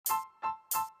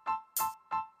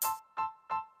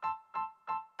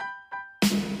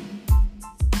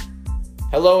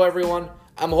Hello, everyone.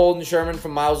 I'm Holden Sherman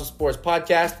from Miles of Sports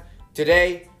Podcast.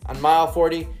 Today, on Mile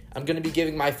 40, I'm going to be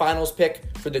giving my finals pick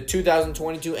for the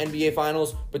 2022 NBA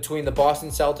Finals between the Boston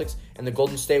Celtics and the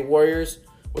Golden State Warriors.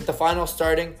 With the finals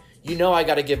starting, you know I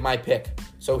got to give my pick.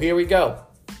 So here we go.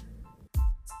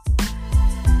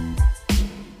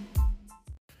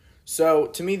 So,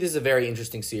 to me, this is a very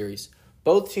interesting series.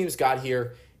 Both teams got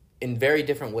here in very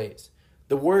different ways.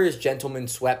 The Warriors gentlemen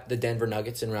swept the Denver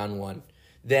Nuggets in round one.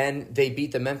 Then they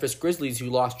beat the Memphis Grizzlies, who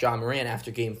lost Ja Morant after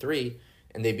Game 3,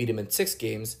 and they beat him in 6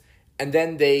 games. And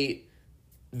then they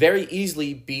very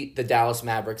easily beat the Dallas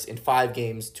Mavericks in 5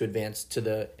 games to advance to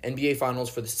the NBA Finals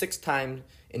for the 6th time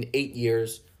in 8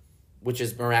 years, which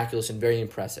is miraculous and very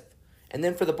impressive. And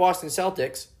then for the Boston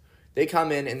Celtics, they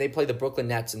come in and they play the Brooklyn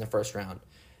Nets in the first round,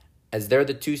 as they're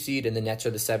the 2 seed and the Nets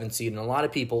are the 7 seed. And a lot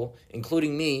of people,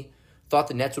 including me, thought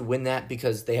the Nets would win that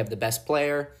because they have the best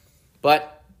player,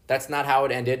 but that's not how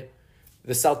it ended.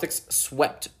 The Celtics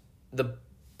swept the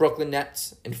Brooklyn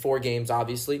Nets in 4 games,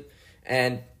 obviously,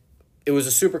 and it was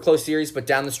a super close series, but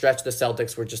down the stretch, the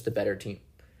Celtics were just the better team.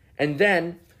 And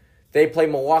then they play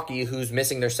Milwaukee, who's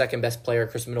missing their second best player,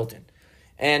 Chris Middleton.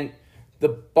 And the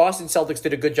Boston Celtics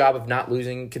did a good job of not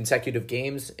losing consecutive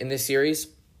games in this series,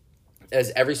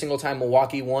 as every single time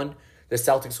Milwaukee won, the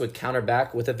Celtics would counter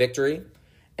back with a victory.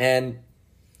 And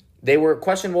they were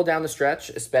questionable down the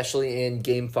stretch, especially in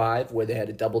Game 5, where they had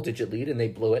a double-digit lead and they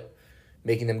blew it,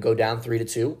 making them go down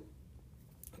 3-2.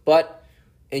 But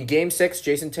in Game 6,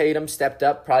 Jason Tatum stepped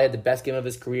up, probably had the best game of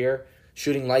his career,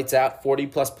 shooting lights out,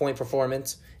 40-plus point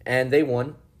performance, and they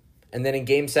won. And then in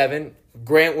Game 7,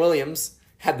 Grant Williams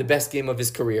had the best game of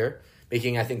his career,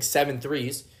 making, I think, 7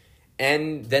 threes.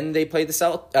 And then they played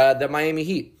the Miami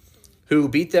Heat, who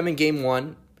beat them in Game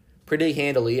 1 pretty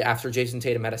handily after Jason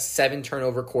Tatum had a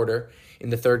 7-turnover quarter in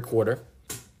the third quarter.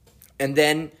 And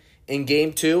then in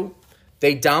Game 2,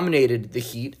 they dominated the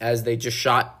Heat as they just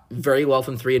shot very well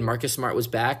from 3, and Marcus Smart was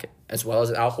back, as well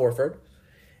as Al Horford.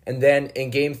 And then in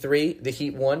Game 3, the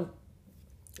Heat won.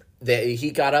 The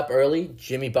Heat got up early.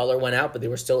 Jimmy Butler went out, but they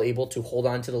were still able to hold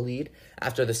on to the lead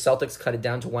after the Celtics cut it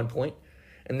down to 1 point.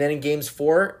 And then in Game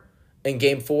 4,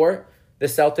 the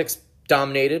Celtics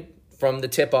dominated from the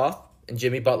tip-off, and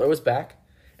Jimmy Butler was back.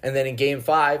 And then in Game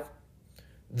 5,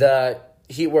 the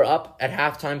Heat were up at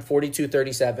halftime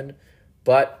 42-37,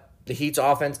 but the Heat's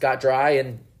offense got dry,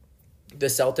 and the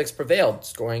Celtics prevailed,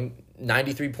 scoring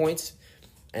 93 points,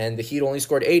 and the Heat only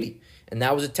scored 80. And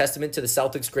that was a testament to the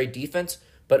Celtics' great defense,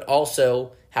 but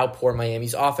also how poor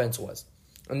Miami's offense was.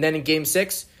 And then in Game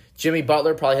 6, Jimmy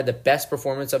Butler probably had the best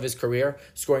performance of his career,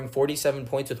 scoring 47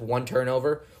 points with 1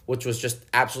 turnover, which was just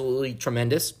absolutely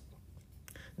tremendous.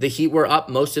 The Heat were up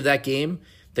most of that game.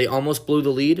 They almost blew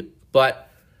the lead, but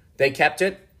they kept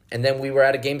it. And then we were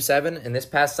at a Game 7, and this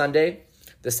past Sunday,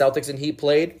 the Celtics and Heat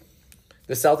played.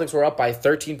 The Celtics were up by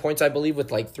 13 points, I believe,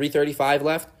 with like 3:35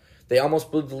 left. They almost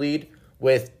blew the lead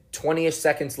with 20-ish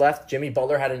seconds left. Jimmy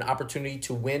Butler had an opportunity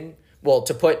to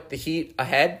to put the Heat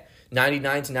ahead,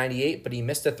 99-98, but he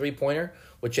missed a three-pointer,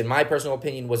 which in my personal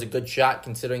opinion was a good shot,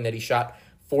 considering that he shot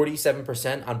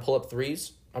 47% on pull-up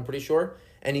threes, I'm pretty sure.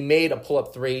 And he made a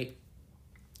pull-up 3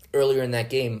 earlier in that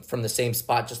game from the same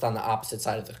spot, just on the opposite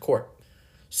side of the court.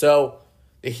 So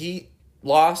the Heat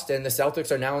lost, and the Celtics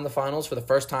are now in the finals for the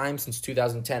first time since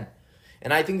 2010.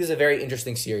 And I think this is a very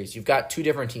interesting series. You've got 2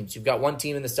 different teams. You've got one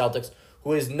team in the Celtics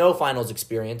who has no finals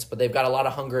experience, but they've got a lot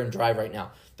of hunger and drive right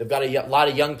now. They've got a lot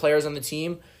of young players on the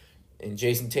team, in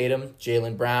Jason Tatum,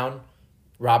 Jaylen Brown,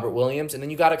 Robert Williams, and then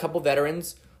you got a couple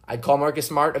veterans. I'd call Marcus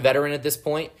Smart a veteran at this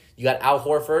point. You got Al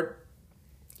Horford,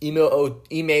 Ime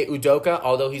Udoka,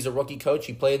 although he's a rookie coach,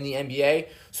 he played in the NBA,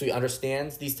 so he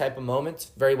understands these type of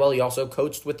moments very well. He also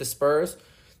coached with the Spurs.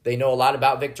 They know a lot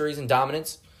about victories and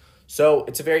dominance. So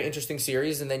it's a very interesting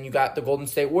series. And then you got the Golden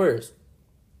State Warriors,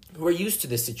 who are used to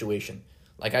this situation.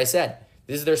 Like I said,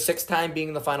 this is their 6th time being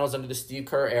in the finals under the Steve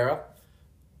Kerr era,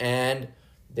 and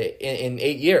in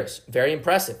 8 years. Very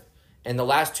impressive. And the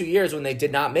last 2 years when they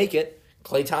did not make it,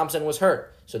 Klay Thompson was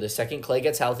hurt. So the second Klay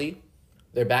gets healthy,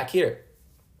 they're back here.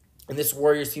 And this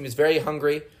Warriors team is very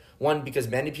hungry. One, because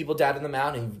many people doubted them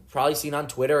out, and you've probably seen on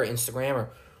Twitter or Instagram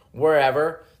or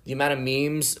wherever the amount of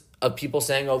memes of people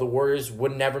saying, oh, the Warriors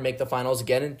would never make the finals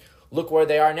again. And look where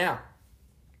they are now.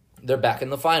 They're back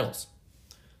in the finals.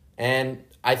 And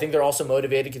I think they're also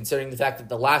motivated considering the fact that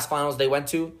the last finals they went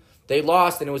to, they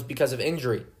lost, and it was because of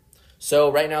injury.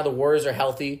 So right now the Warriors are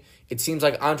healthy. It seems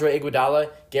like Andre Iguodala,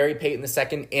 Gary Payton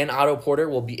II, and Otto Porter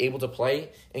will be able to play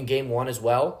in Game 1 as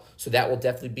well. So that will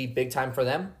definitely be big time for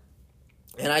them.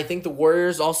 And I think the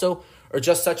Warriors also are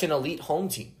just such an elite home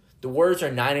team. The Warriors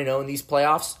are 9-0 in these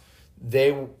playoffs.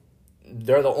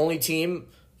 they're the only team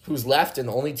who's left and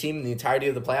the only team in the entirety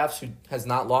of the playoffs who has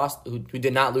not lost, who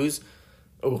did not lose,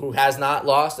 who has not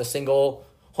lost a single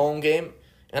home game.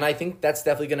 And I think that's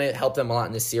definitely going to help them a lot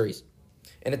in this series.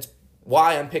 And it's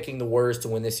why I'm picking the Warriors to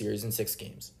win this series in 6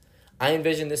 games. I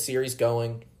envision this series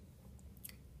going,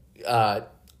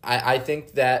 I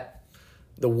think that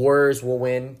the Warriors will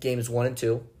win games 1 and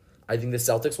 2. I think the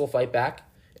Celtics will fight back,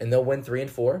 and they'll win 3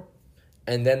 and 4.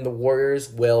 And then the Warriors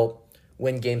will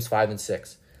win games 5 and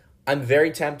 6. I'm very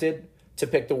tempted to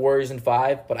pick the Warriors in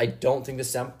 5, but I don't think the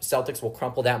Celtics will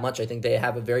crumple that much. I think they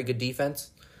have a very good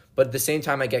defense. But at the same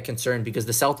time, I get concerned because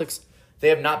the Celtics, they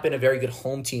have not been a very good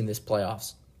home team this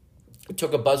playoffs. It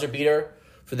took a buzzer beater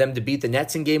for them to beat the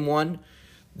Nets in Game 1.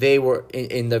 They were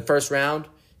in the first round.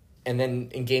 And then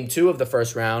in Game 2 of the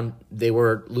first round, they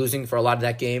were losing for a lot of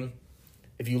that game.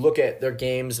 If you look at their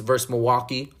games versus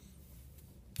Milwaukee,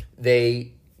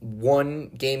 they won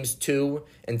games 2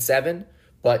 and 7,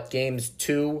 but games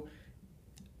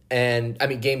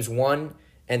 1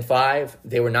 and 5,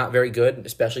 they were not very good,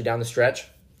 especially down the stretch.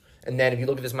 And then if you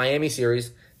look at this Miami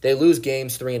series, they lose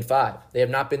games 3 and 5. They have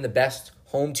not been the best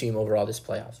home team overall this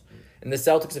playoffs. And the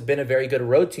Celtics have been a very good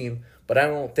road team, but I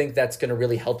don't think that's going to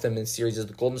really help them in series as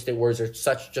the Golden State Warriors are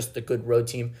just a good road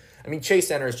team. I mean, Chase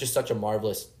Center is just such a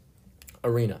marvelous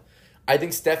arena. I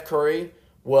think Steph Curry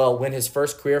will win his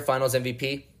first career Finals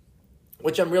MVP,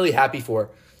 which I'm really happy for.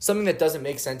 Something that doesn't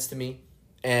make sense to me,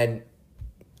 and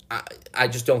I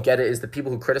just don't get it, is the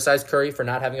people who criticize Curry for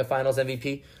not having a Finals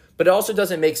MVP. But it also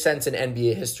doesn't make sense in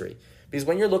NBA history. Because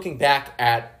when you're looking back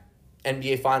at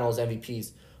NBA Finals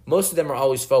MVPs, most of them are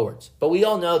always forwards. But we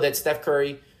all know that Steph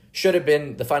Curry should have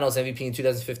been the Finals MVP in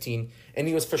 2015, and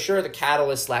he was for sure the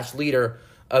catalyst/leader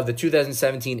of the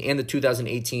 2017 and the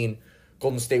 2018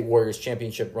 Golden State Warriors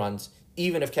championship runs,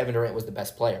 even if Kevin Durant was the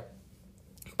best player.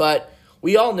 But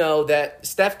we all know that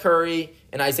Steph Curry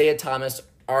and Isaiah Thomas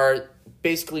are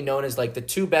basically known as like the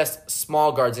 2 best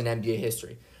small guards in NBA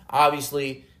history.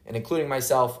 Obviously, and including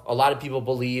myself, a lot of people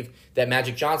believe that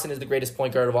Magic Johnson is the greatest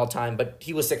point guard of all time, but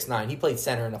he was 6'9". He played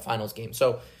center in a finals game,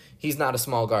 so he's not a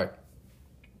small guard.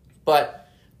 But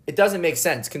it doesn't make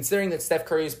sense, considering that Steph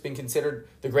Curry has been considered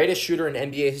the greatest shooter in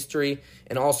NBA history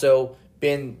and also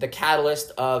been the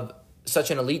catalyst of such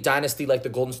an elite dynasty like the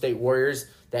Golden State Warriors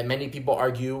that many people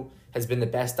argue has been the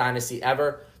best dynasty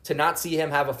ever. To not see him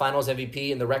have a Finals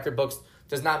MVP in the record books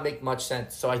does not make much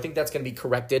sense. So I think that's going to be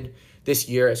corrected this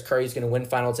year as Curry's going to win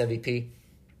Finals MVP.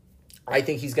 I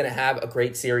think he's going to have a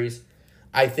great series.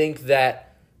 I think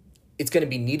that it's going to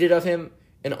be needed of him.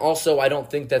 And also, I don't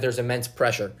think that there's immense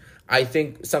pressure. I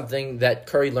think something that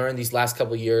Curry learned these last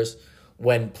couple of years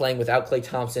when playing without Klay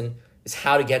Thompson is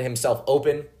how to get himself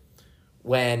open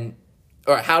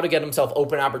how to get himself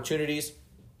open opportunities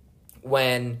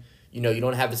when you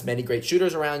don't have as many great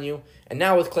shooters around you. And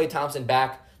now with Klay Thompson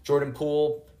back, Jordan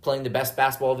Poole playing the best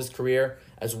basketball of his career,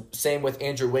 same with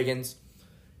Andrew Wiggins,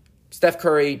 Steph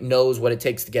Curry knows what it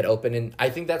takes to get open. And I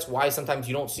think that's why sometimes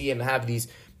you don't see him have these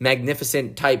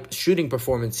magnificent type shooting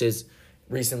performances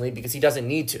recently, because he doesn't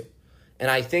need to. And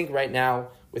I think right now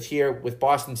with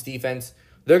Boston's defense,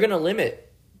 they're going to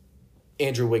limit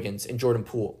Andrew Wiggins and Jordan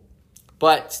Poole.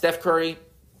 But Steph Curry,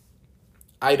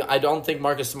 I don't think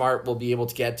Marcus Smart will be able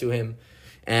to get to him.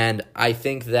 And I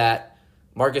think that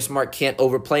Marcus Smart can't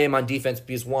overplay him on defense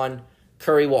because, 1,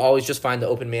 Curry will always just find the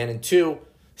open man. And 2,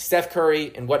 Steph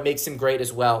Curry, and what makes him great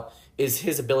as well, is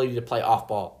his ability to play off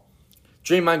ball.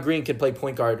 Draymond Green can play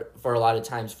point guard for a lot of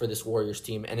times for this Warriors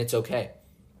team, and it's okay.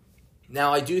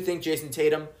 Now, I do think Jason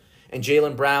Tatum and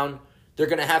Jaylen Brown, they're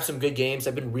going to have some good games.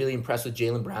 I've been really impressed with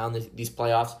Jaylen Brown these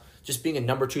playoffs. Just being a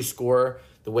number 2 scorer,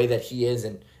 the way that he is,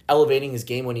 and elevating his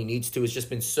game when he needs to has just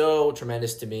been so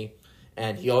tremendous to me.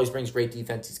 And he always brings great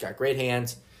defense. He's got great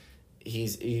hands.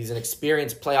 He's an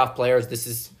experienced playoff player.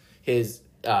 This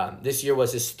year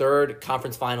was his 3rd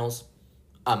conference finals.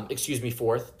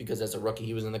 4th, because as a rookie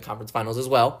he was in the conference finals as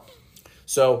well.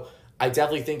 So I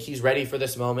definitely think he's ready for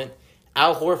this moment.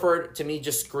 Al Horford, to me,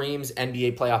 just screams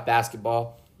NBA playoff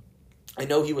basketball. I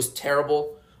know he was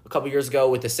terrible a couple years ago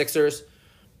with the Sixers,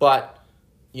 but,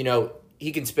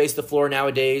 he can space the floor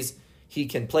nowadays. He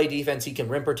can play defense. He can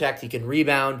rim protect. He can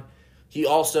rebound. He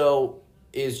also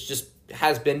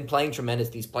has been playing tremendous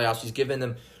these playoffs. He's given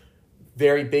them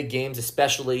very big games,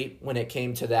 especially when it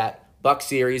came to that Bucks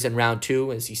series in round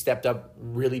 2, as he stepped up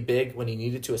really big when he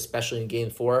needed to, especially in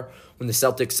Game 4 when the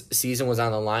Celtics season was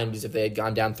on the line, because if they had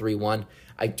gone down 3-1,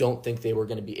 I don't think they were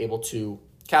going to be able to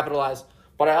capitalize.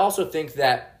 But I also think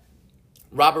that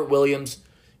Robert Williams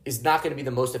is not going to be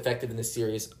the most effective in this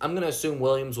series. I'm going to assume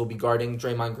Williams will be guarding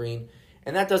Draymond Green,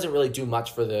 and that doesn't really do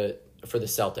much for the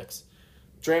Celtics.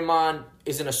 Draymond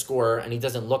isn't a scorer, and he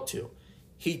doesn't look to.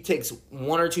 He takes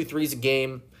 1 or 2 threes a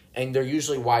game, and they're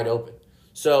usually wide open.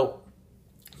 So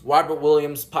Robert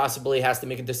Williams possibly has to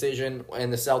make a decision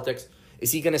in the Celtics.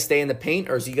 Is he going to stay in the paint,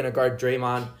 or is he going to guard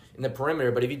Draymond in the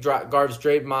perimeter? But if he guards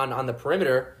Draymond on the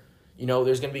perimeter,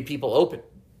 there's going to be people open.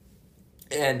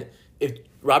 And if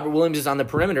Robert Williams is on the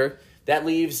perimeter, that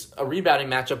leaves a rebounding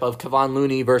matchup of Kevon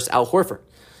Looney versus Al Horford.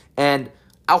 And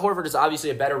Al Horford is obviously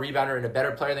a better rebounder and a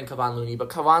better player than Kevon Looney, but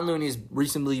Kevon Looney has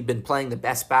recently been playing the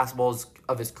best basketballs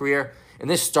of his career, and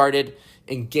this started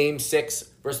in Game 6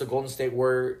 versus the Golden State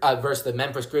Warriors, versus the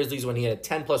Memphis Grizzlies when he had a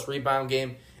 10-plus rebound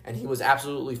game, and he was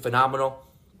absolutely phenomenal.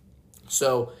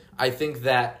 So I think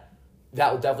that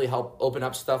will definitely help open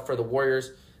up stuff for the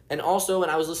Warriors. And also, when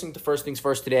I was listening to First Things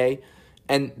First today,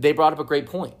 and they brought up a great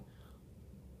point.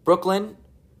 Brooklyn,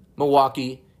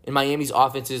 Milwaukee, and Miami's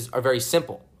offenses are very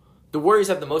simple. The Warriors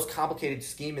have the most complicated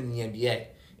scheme in the NBA.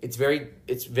 It's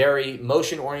very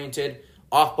motion-oriented,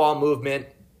 off-ball movement.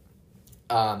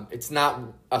 It's not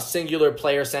a singular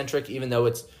player-centric, even though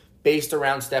it's based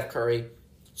around Steph Curry.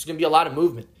 It's going to be a lot of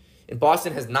movement. And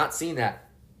Boston has not seen that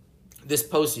this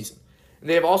postseason. And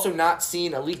they have also not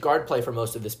seen elite guard play for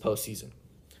most of this postseason.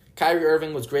 Kyrie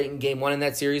Irving was great in Game 1 in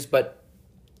that series, but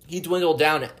he dwindled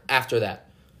down after that.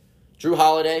 Drew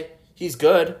Holiday, he's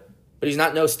good, but he's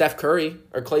not no Steph Curry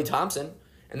or Klay Thompson.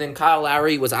 And then Kyle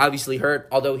Lowry was obviously hurt,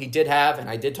 although he did have, and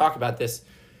I did talk about this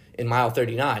in Mile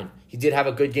 39, he did have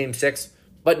a good Game 6,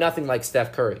 but nothing like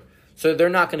Steph Curry. So they're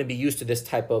not going to be used to this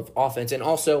type of offense. And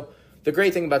also, the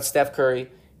great thing about Steph Curry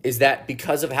is that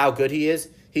because of how good he is,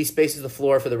 he spaces the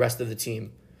floor for the rest of the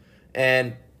team.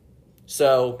 And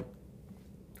so,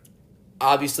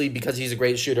 obviously, because he's a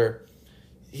great shooter,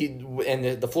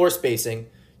 the floor spacing,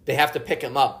 they have to pick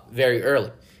him up very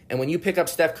early. And when you pick up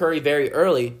Steph Curry very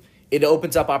early, it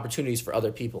opens up opportunities for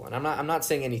other people. And I'm not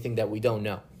saying anything that we don't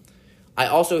know. I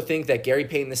also think that Gary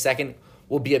Payton II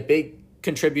will be a big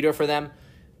contributor for them.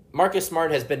 Marcus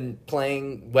Smart has been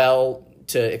playing well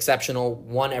to exceptional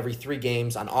 1 every 3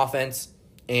 games on offense,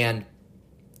 and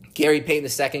Gary Payton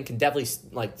II can definitely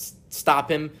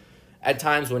stop him at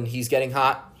times when he's getting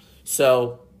hot.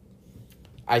 So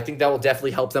I think that will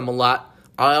definitely help them a lot.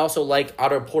 I also like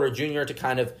Otto Porter Jr. to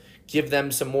kind of give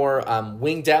them some more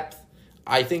wing depth.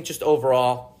 I think just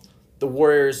overall, the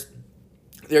Warriors,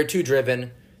 they're too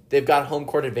driven. They've got home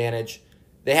court advantage.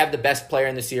 They have the best player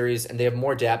in the series, and they have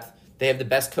more depth. They have the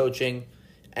best coaching,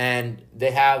 and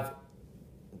they have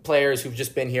players who've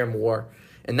just been here more.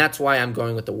 And that's why I'm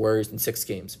going with the Warriors in 6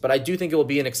 games. But I do think it will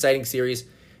be an exciting series.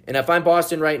 And if I'm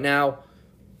Boston right now,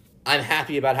 I'm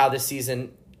happy about how this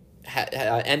season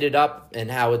ended up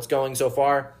and how it's going so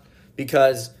far,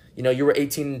 because you were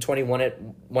 18-21 at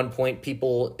one point.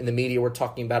 People in the media were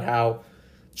talking about how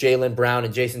Jaylen Brown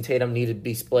and Jason Tatum needed to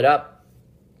be split up,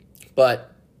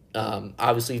 but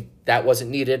obviously that wasn't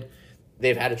needed.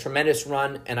 They've had a tremendous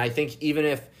run, and I think even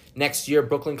if next year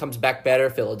Brooklyn comes back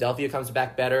better, Philadelphia comes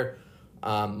back better,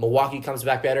 Milwaukee comes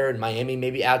back better, and Miami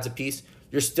maybe adds a piece,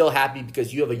 you're still happy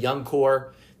because you have a young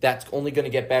core that's only going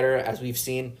to get better, as we've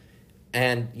seen.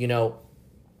 And,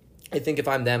 I think if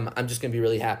I'm them, I'm just going to be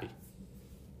really happy.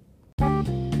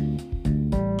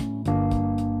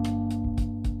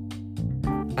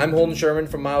 I'm Holden Sherman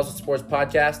from Miles of Sports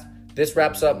Podcast. This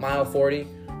wraps up Mile 40,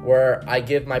 where I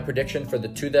give my prediction for the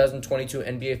 2022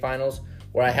 NBA Finals,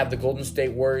 where I have the Golden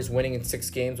State Warriors winning in 6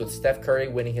 games with Steph Curry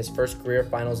winning his first career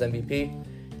Finals MVP.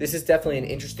 This is definitely an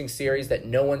interesting series that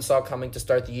no one saw coming to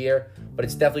start the year, but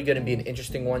it's definitely going to be an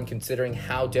interesting one considering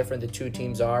how different the two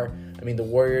teams are. I mean, the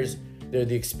Warriors, they're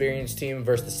the experienced team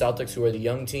versus the Celtics, who are the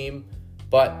young team,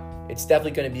 but it's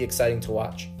definitely going to be exciting to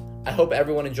watch. I hope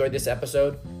everyone enjoyed this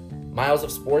episode. Miles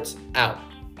of Sports, out.